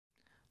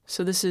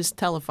So this is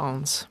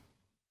Telephones.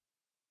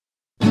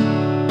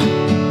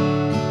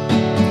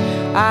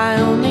 I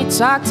only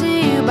talk to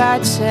you by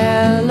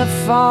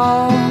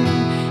telephone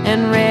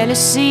and rarely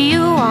see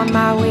you on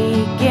my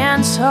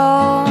weekends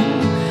home.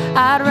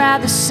 I'd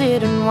rather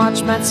sit and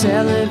watch my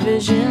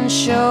television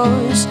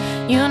shows.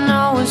 You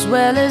know as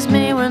well as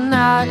me we're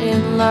not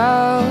in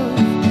love.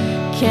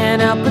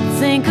 Can't help but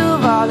think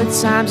of all the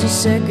times you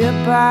said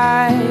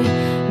goodbye.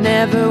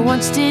 Never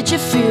once did you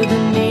feel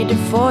the need to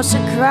force a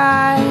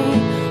cry.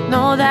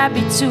 No, that'd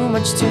be too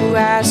much to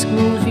ask.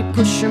 Movie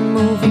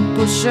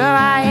pusher,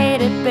 I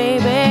hate it,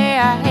 baby,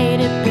 I hate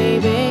it,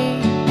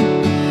 baby.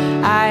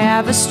 I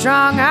have a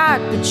strong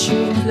heart, but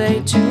you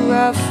play too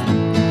rough.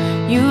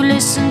 You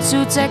listen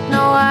to techno,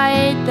 I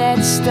hate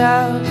that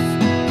stuff.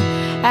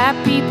 At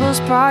people's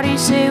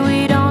parties say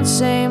we don't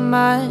say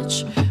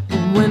much, but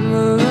when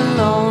we're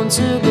alone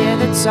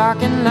together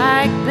talking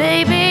like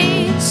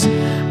babies,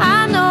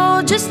 I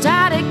know just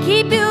how to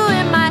keep you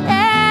in my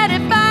head.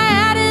 If I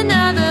had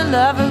another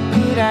lover,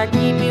 could I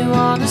keep you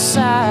on the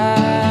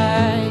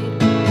side?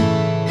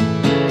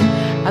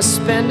 I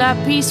spend our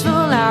peaceful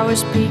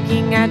hours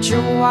peeking at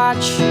your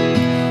watch.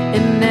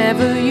 It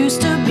never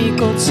used to be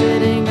cold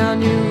sitting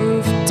on your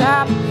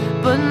rooftop,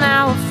 but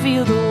now I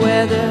feel the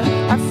weather.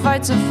 Our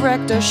fights have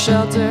wrecked our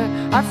shelter,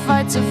 our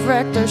fights have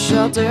wrecked our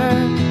shelter.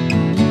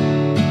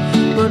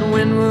 But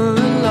when we're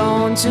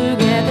alone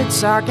together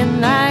talking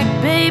like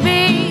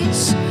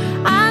babies,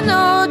 I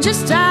know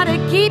just how to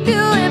keep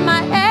you in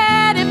my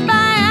head. If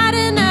I had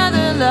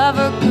another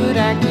lover, could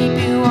I keep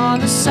you on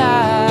the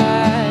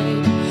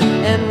side?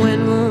 And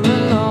when we're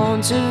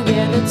alone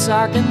together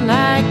talking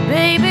like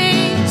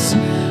babies,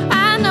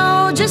 I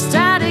know just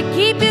how to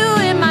keep you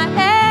in my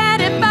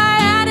head. If I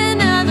had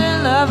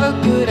another lover,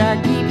 could I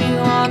keep you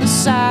on the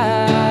side?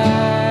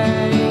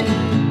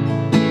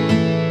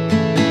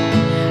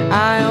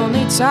 I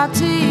only talk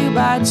to you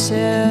by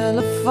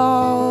telephone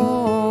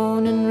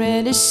and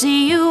rarely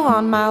see you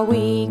on my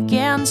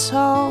weekends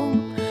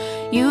home.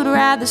 You'd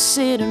rather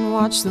sit and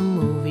watch the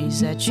movies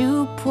that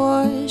you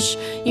push.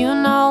 You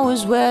know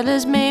as well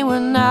as me we're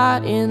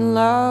not in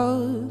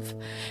love.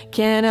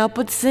 Can't help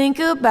but think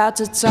about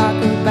to talk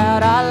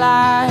about our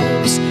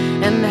lives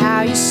and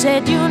how you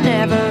said you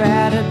never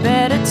had a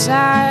better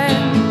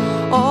time.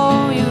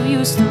 Oh, you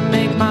used to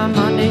make my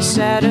Monday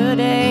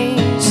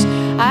Saturdays.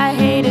 I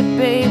hate it,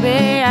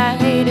 baby, I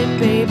hate it,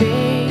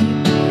 baby.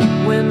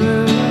 When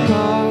we're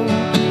alone,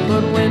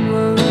 but when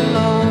we're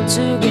alone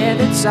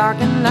together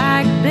talking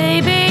like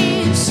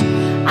babies,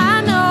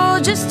 I know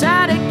just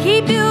how to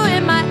keep you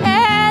in my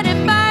head.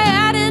 If I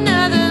had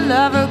another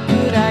lover,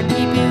 could I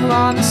keep you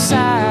on the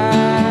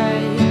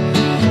side?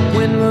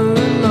 When we're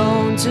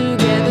alone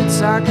together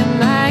talking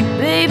like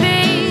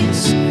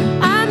babies,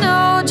 I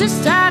know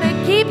just how to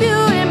keep you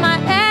in my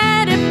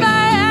head. If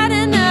I had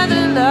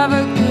another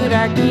lover, could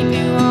I keep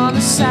you on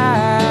the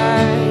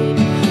side?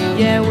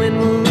 Yeah, when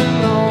we're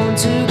alone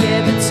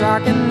together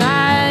talking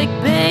like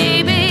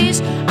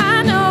babies,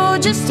 I know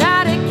just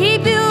how to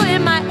keep you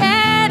in my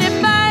head.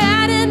 If I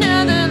had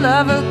another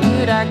lover,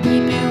 could I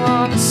keep you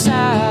on the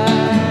side?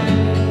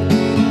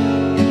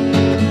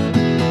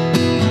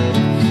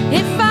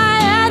 If I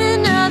had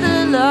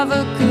another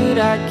lover, could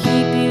I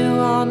keep you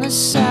on the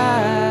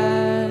side?